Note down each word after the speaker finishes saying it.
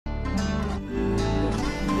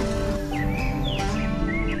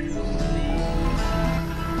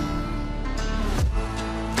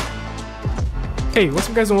Hey, what's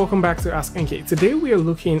up guys and welcome back to askNK. Today we are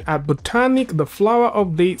looking at BotaniQ, the flower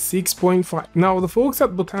update 6.5. Now the folks at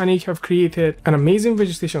BotaniQ have created an amazing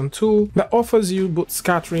vegetation tool that offers you both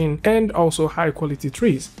scattering and also high quality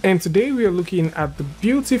trees. And today we are looking at the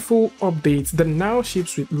beautiful updates that now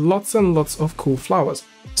ships with lots and lots of cool flowers.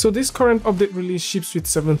 So this current update release ships with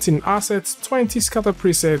 17 assets, 20 scatter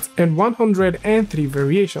presets, and 103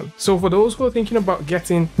 variations. So for those who are thinking about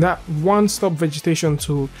getting that one-stop vegetation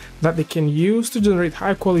tool that they can use to generate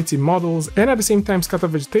high-quality models and at the same time scatter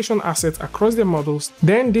vegetation assets across their models,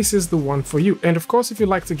 then this is the one for you. And of course, if you'd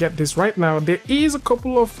like to get this right now, there is a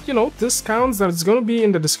couple of, discounts that is going to be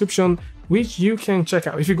in the description, which you can check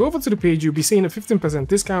out. If you go over to the page, you'll be seeing a 15%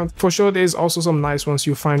 discount. For sure, there's also some nice ones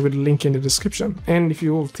you'll find with the link in the description. And if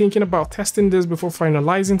you're thinking about testing this before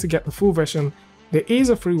finalizing to get the full version, there is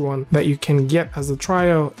a free one that you can get as a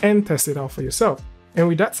trial and test it out for yourself. And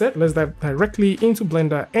with that said, let's dive directly into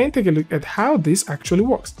Blender and take a look at how this actually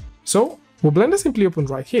works. So, with Blender simply open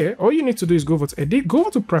right here, all you need to do is go over to Edit, go over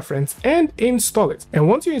to Preference, and install it. And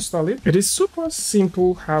once you install it, it is super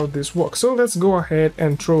simple how this works. So let's go ahead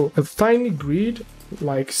and throw a tiny grid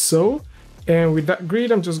like so. And with that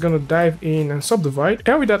grid, I'm just going to dive in and subdivide.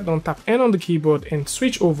 And with that done, tap N on the keyboard and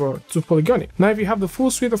switch over to Polygonic. Now, if you have the full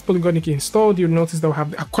suite of Polygonic installed, you'll notice that we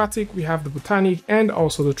have the Aquatic, we have the BotaniQ, and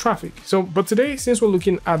also the Traffic. So, but today, since we're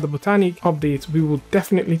looking at the BotaniQ update, we will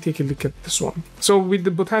definitely take a look at this one. So with the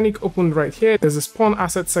BotaniQ opened right here, there's a spawn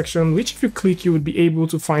asset section, which if you click, you would be able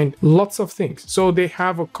to find lots of things. So they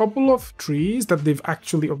have a couple of trees that they've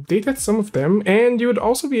actually updated, some of them, and you would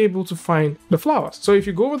also be able to find the flowers. So if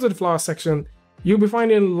you go over to the flower section, you'll be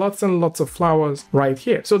finding lots and lots of flowers right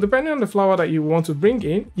here. So depending on the flower that you want to bring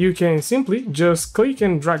in, you can simply just click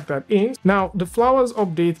and drag that in. Now, the flowers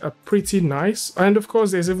update are pretty nice. And of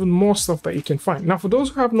course, there's even more stuff that you can find. Now, for those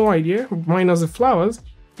who have no idea, minus the flowers,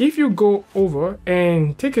 if you go over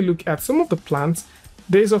and take a look at some of the plants,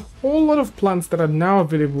 there's a whole lot of plants that are now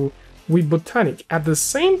available with BotaniQ. At the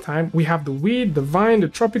same time, we have the weed, the vine, the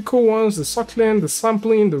tropical ones, the succulent, the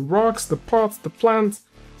sampling, the rocks, the pots, the plants,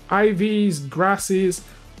 ivies, grasses,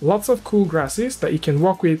 lots of cool grasses that you can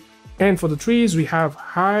work with. And for the trees, we have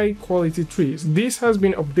high quality trees. This has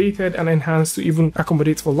been updated and enhanced to even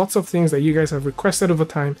accommodate for lots of things that you guys have requested over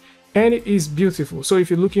time, and it is beautiful. So if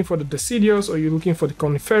you're looking for the deciduous or you're looking for the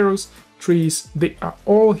coniferous trees, they are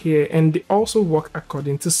all here, and they also work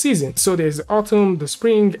according to season. So there's the autumn, the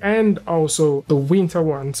spring, and also the winter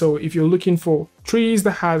one. So if you're looking for trees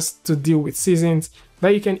that has to deal with seasons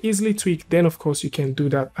that you can easily tweak, then of course you can do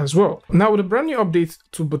that as well. Now with a brand new update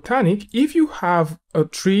to BotaniQ, if you have a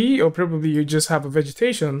tree or probably you just have a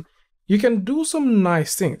vegetation, you can do some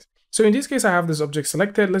nice things. So in this case, I have this object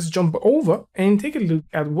selected. Let's jump over and take a look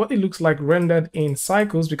at what it looks like rendered in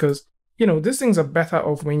cycles, because these things are better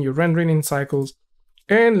off when you're rendering in cycles.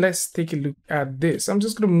 And let's take a look at this. I'm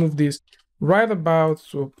just going to move this right about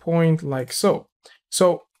to a point like so.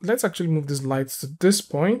 So let's actually move this light to this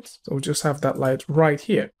point. So we'll just have that light right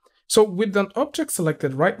here. So with an object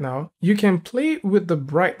selected right now, you can play with the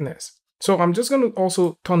brightness. So I'm just going to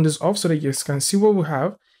also turn this off so that you guys can see what we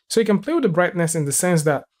have. So you can play with the brightness in the sense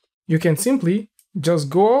that you can simply just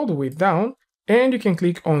go all the way down and you can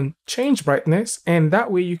click on change brightness, and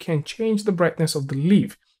that way you can change the brightness of the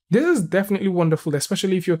leaf. This is definitely wonderful,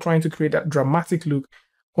 especially if you're trying to create that dramatic look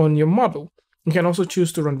on your model. You can also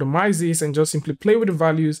choose to randomize this and just simply play with the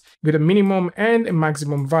values with a minimum and a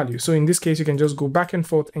maximum value. So in this case, you can just go back and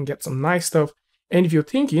forth and get some nice stuff. And if you're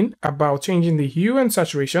thinking about changing the hue and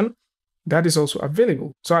saturation, that is also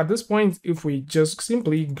available. So at this point, if we just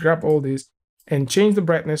simply grab all this and change the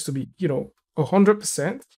brightness to be,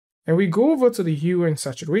 100%, and we go over to the hue and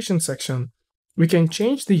saturation section, we can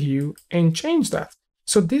change the hue and change that.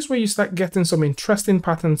 So this way you start getting some interesting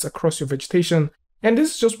patterns across your vegetation. And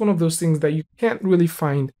this is just one of those things that you can't really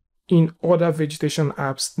find in other vegetation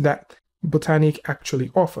apps that BotaniQ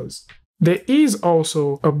actually offers. There is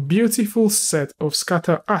also a beautiful set of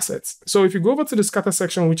scatter assets. So if you go over to the scatter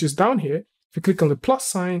section, which is down here, if you click on the plus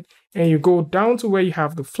sign and you go down to where you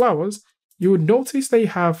have the flowers, you would notice that you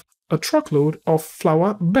have a truckload of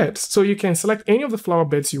flower beds. So you can select any of the flower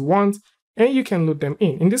beds you want and you can load them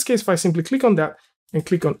in. In this case, if I simply click on that and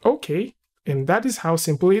click on OK, and that is how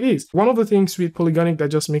simple it is. One of the things with Polygonic that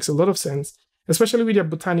just makes a lot of sense, especially with your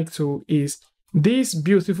BotaniQ tool, is this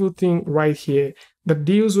beautiful thing right here that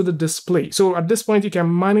deals with the display. So at this point, you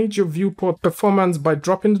can manage your viewport performance by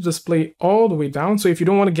dropping the display all the way down. So if you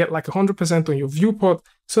don't want to get like 100% on your viewport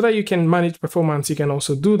so that you can manage performance, you can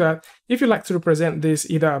also do that. If you like to represent this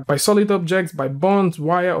either by solid objects, by bonds,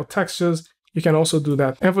 wire, or textures, you can also do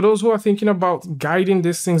that. And for those who are thinking about guiding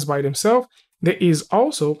these things by themselves, there is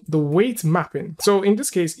also the weight mapping. So in this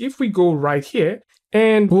case, if we go right here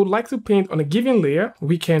and we would like to paint on a given layer,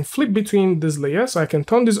 we can flip between this layer. So I can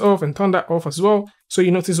turn this off and turn that off as well. So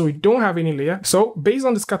you notice we don't have any layer. So based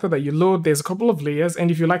on the scatter that you load, there's a couple of layers. And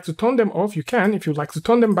if you like to turn them off, you can. If you like to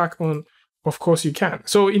turn them back on, of course you can.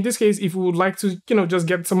 So in this case, if we would like to, just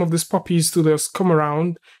get some of these puppies to just come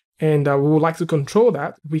around and we would like to control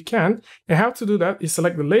that, we can. And how to do that is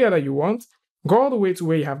select the layer that you want, go all the way to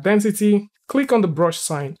where you have density, click on the brush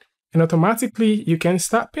sign, and automatically you can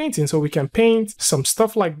start painting. So we can paint some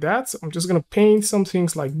stuff like that. So I'm just going to paint some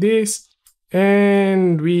things like this.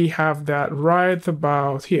 And we have that right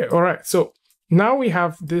about here. All right. So now we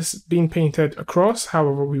have this being painted across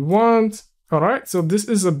however we want. All right. So this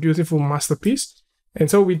is a beautiful masterpiece.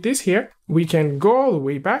 And so with this here, we can go all the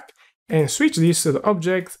way back and switch this to the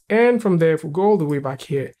object. And from there, if we go all the way back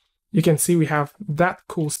here, you can see we have that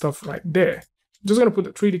cool stuff right there. I'm just going to put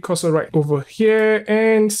the 3D cursor right over here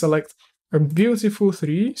and select a beautiful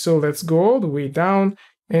tree. So let's go all the way down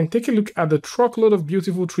and take a look at the truckload of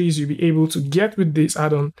beautiful trees you'll be able to get with this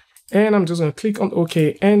add-on. And I'm just going to click on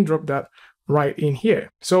OK and drop that right in here.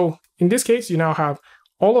 So in this case, you now have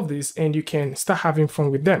all of this and you can start having fun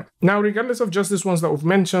with them. Now, regardless of just these ones that we've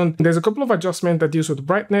mentioned, there's a couple of adjustments that deals with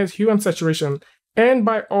brightness, hue, and saturation. And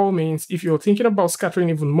by all means, if you're thinking about scattering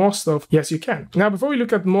even more stuff, yes, you can. Now, before we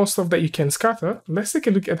look at more stuff that you can scatter, let's take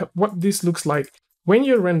a look at what this looks like when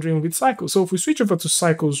you're rendering with cycles. So if we switch over to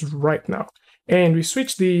cycles right now, and we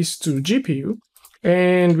switch these to GPU,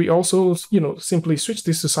 and we also, simply switch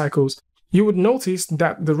this to cycles, you would notice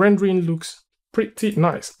that the rendering looks pretty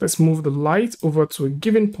nice. Let's move the light over to a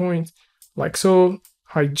given point, like so,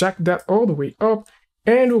 hijack that all the way up,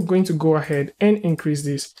 and we're going to go ahead and increase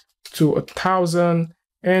this to 1000.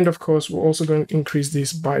 And of course, we're also going to increase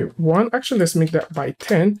this by 1. Actually, let's make that by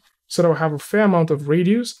 10 so that we'll have a fair amount of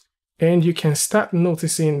radius. And you can start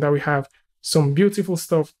noticing that we have some beautiful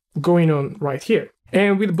stuff going on right here.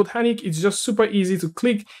 And with BotaniQ, it's just super easy to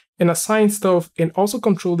click and assign stuff and also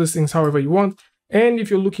control these things however you want. And if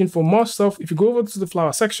you're looking for more stuff, if you go over to the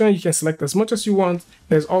flower section, you can select as much as you want.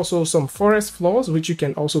 There's also some forest floors, which you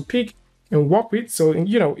can also pick and work with. So,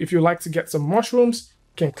 if you like to get some mushrooms,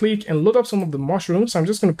 you can click and load up some of the mushrooms. So I'm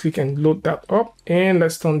just going to click and load that up. And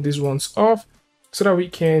let's turn these ones off so that we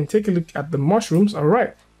can take a look at the mushrooms. All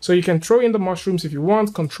right. So you can throw in the mushrooms if you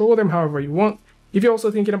want, control them however you want. If you're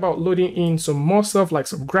also thinking about loading in some more stuff like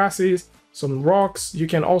some grasses, some rocks, you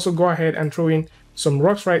can also go ahead and throw in some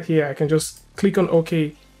rocks right here. I can just click on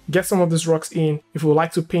OK, get some of these rocks in. If you would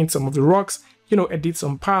like to paint some of the rocks, edit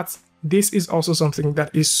some parts, this is also something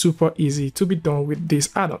that is super easy to be done with this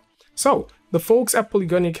add-on. So the folks at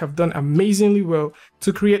Polygonic have done amazingly well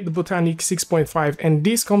to create the BotaniQ 6.5, and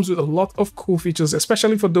this comes with a lot of cool features,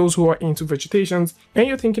 especially for those who are into vegetations and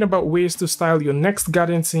you're thinking about ways to style your next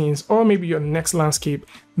garden scenes or maybe your next landscape.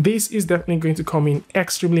 This is definitely going to come in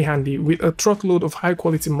extremely handy with a truckload of high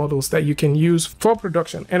quality models that you can use for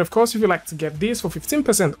production. And of course, if you like to get this for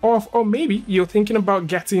 15% off, or maybe you're thinking about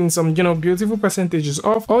getting some, beautiful percentages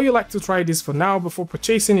off, or you like to try this for now before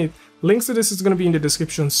purchasing it, links to this is going to be in the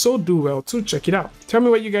description, so do well to check it out. Tell me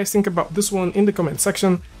what you guys think about this one in the comment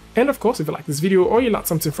section. And of course, if you like this video or you learned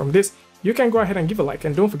something from this, you can go ahead and give a like,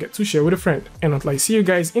 and don't forget to share with a friend. And until I see you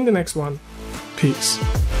guys in the next one, peace.